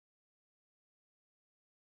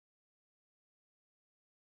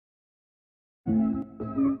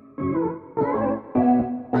Oh,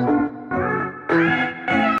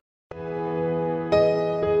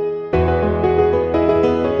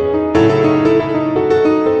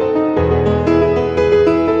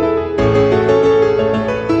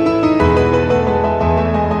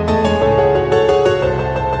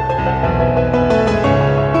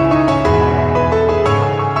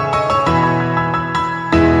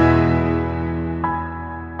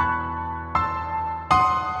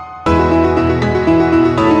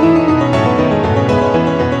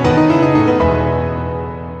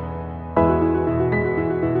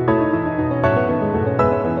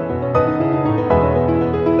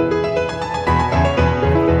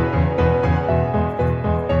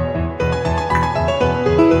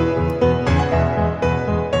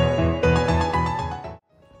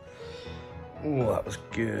 that was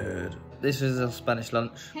good. This is a Spanish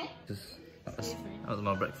lunch. That was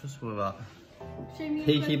my breakfast with our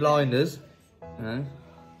Peaky Blinders. You know,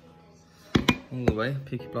 all the way.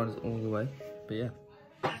 Peaky Blinders all the way. But yeah.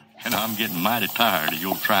 And I'm getting mighty tired of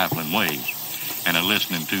your trifling ways and of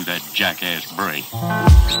listening to that jackass Bray.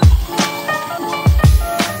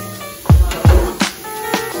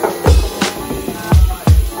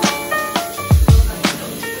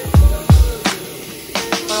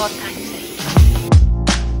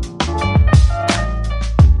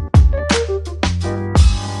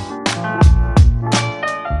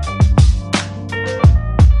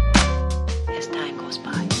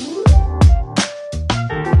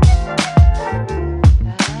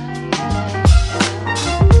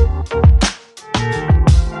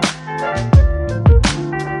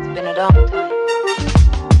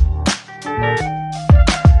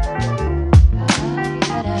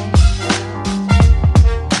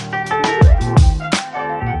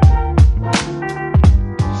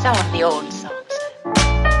 Some of the old songs.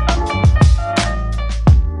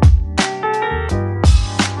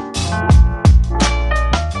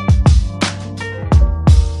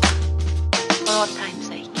 For old time's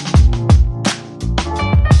sake.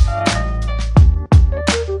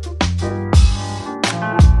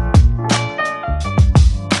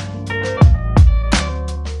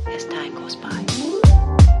 As time goes by.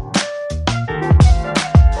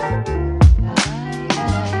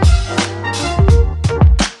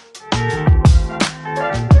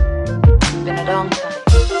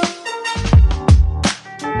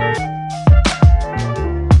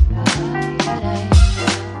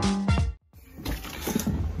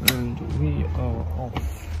 And we are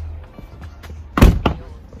off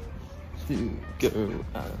to go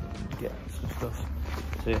and get some stuff.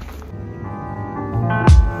 See ya.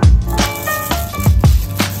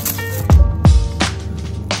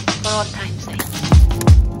 For old time's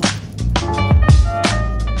sake.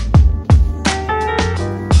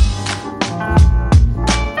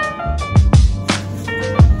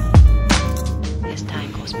 As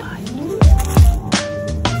time goes by.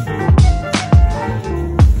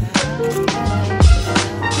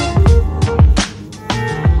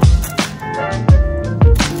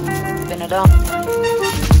 Been a long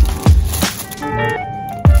time.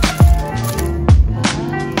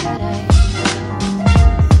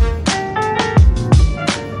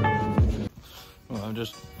 Well, I've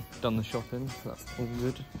just done the shopping, so that's all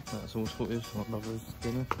good. That's all sorted for my mother's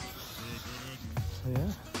dinner. So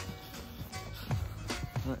yeah,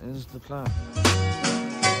 that is the plan.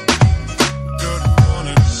 Good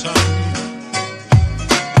morning, sun.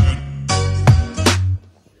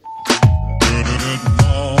 Good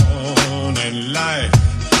morning, life.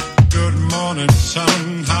 Good morning,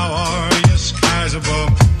 sun. How are you? Skies above.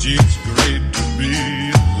 Gee, it's great to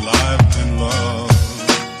be alive and love.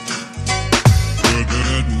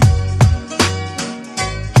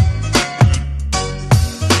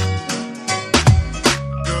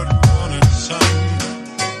 Good morning, sun.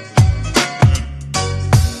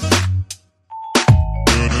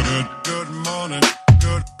 Good morning,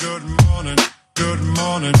 good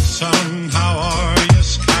morning, sun. How are you?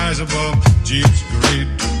 Skies above. Gee, it's great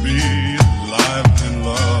to be alive and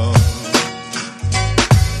love.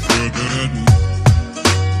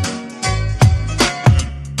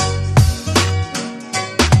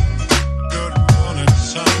 Good morning,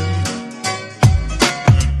 sun.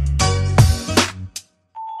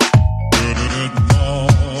 Good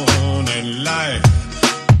morning, life.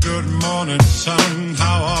 Good morning, sun.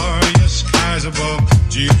 How are you? Skies above.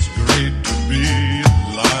 Gee, it's great to be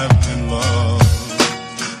alive and love.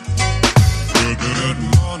 Good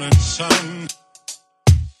morning, sun.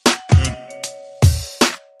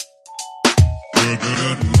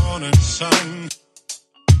 Good morning, sun.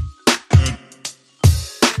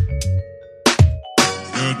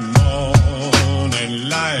 Good morning,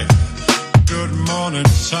 life. Good morning,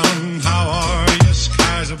 sun, how are you?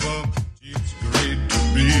 Skies above. It's great to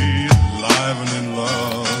be alive and in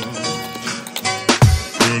love.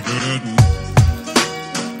 Good, good, good.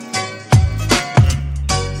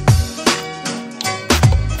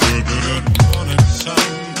 Good, good, good morning, sun.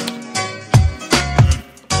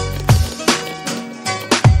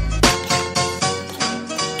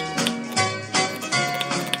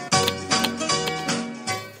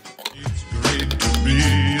 It's great to be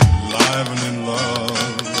alive and in love.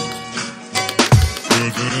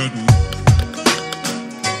 Good, good, good.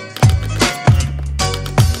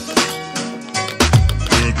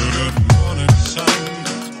 Good, good, good morning, sun.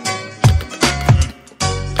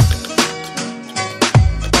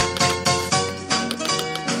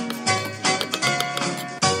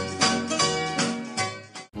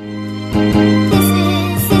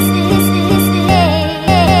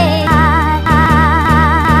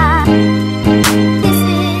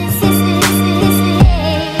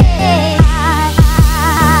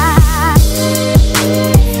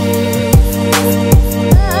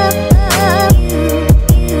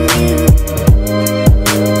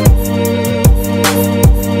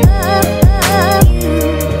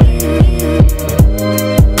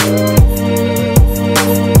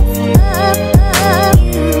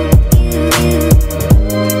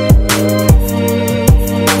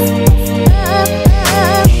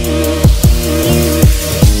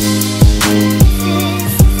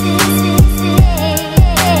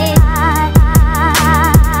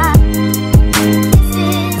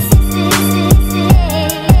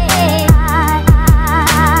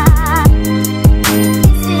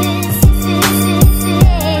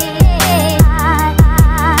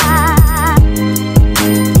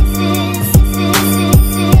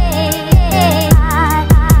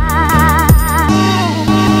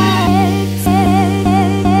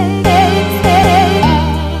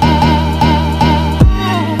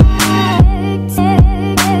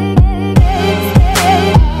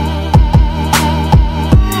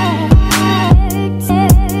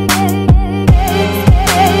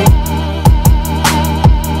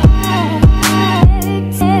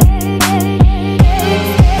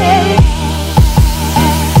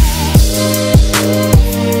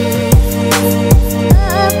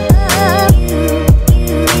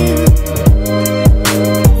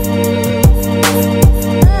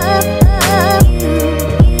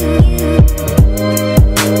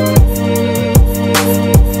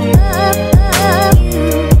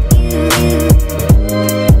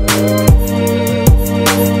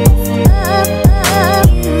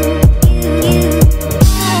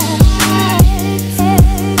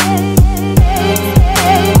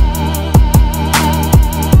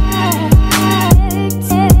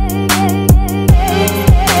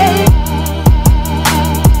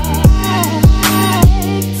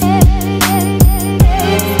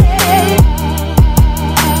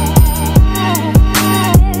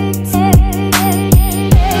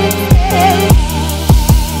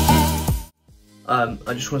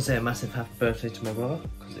 I just want to say a massive happy birthday to my brother,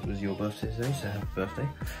 because it was your birthday today, so happy birthday.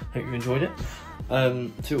 Hope you enjoyed it.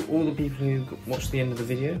 To all the people who watched the end of the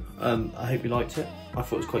video, I hope you liked it. I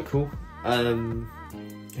thought it was quite cool. And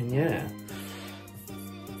yeah,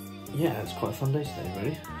 it's quite a fun day today,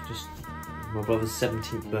 really. Just my brother's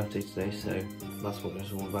 17th birthday today, so that's what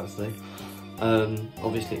it's all about today.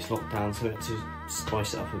 Obviously it's locked down, so we had to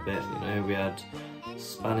spice it up a bit. You know, we had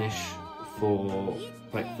Spanish for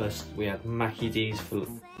breakfast, we had Mackie D's for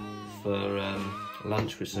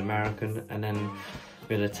lunch, which is American, and then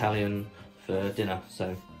we had Italian for dinner. So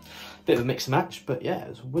a bit of a mix and match, but yeah, it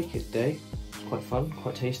was a wicked day. It was quite fun,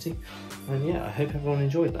 quite tasty, and yeah, I hope everyone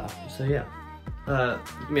enjoyed that. So yeah,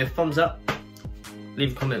 give me a thumbs up,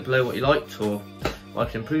 leave a comment below what you liked or what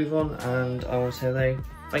I can improve on, and I want to say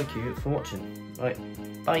thank you for watching. Right,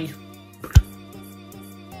 bye.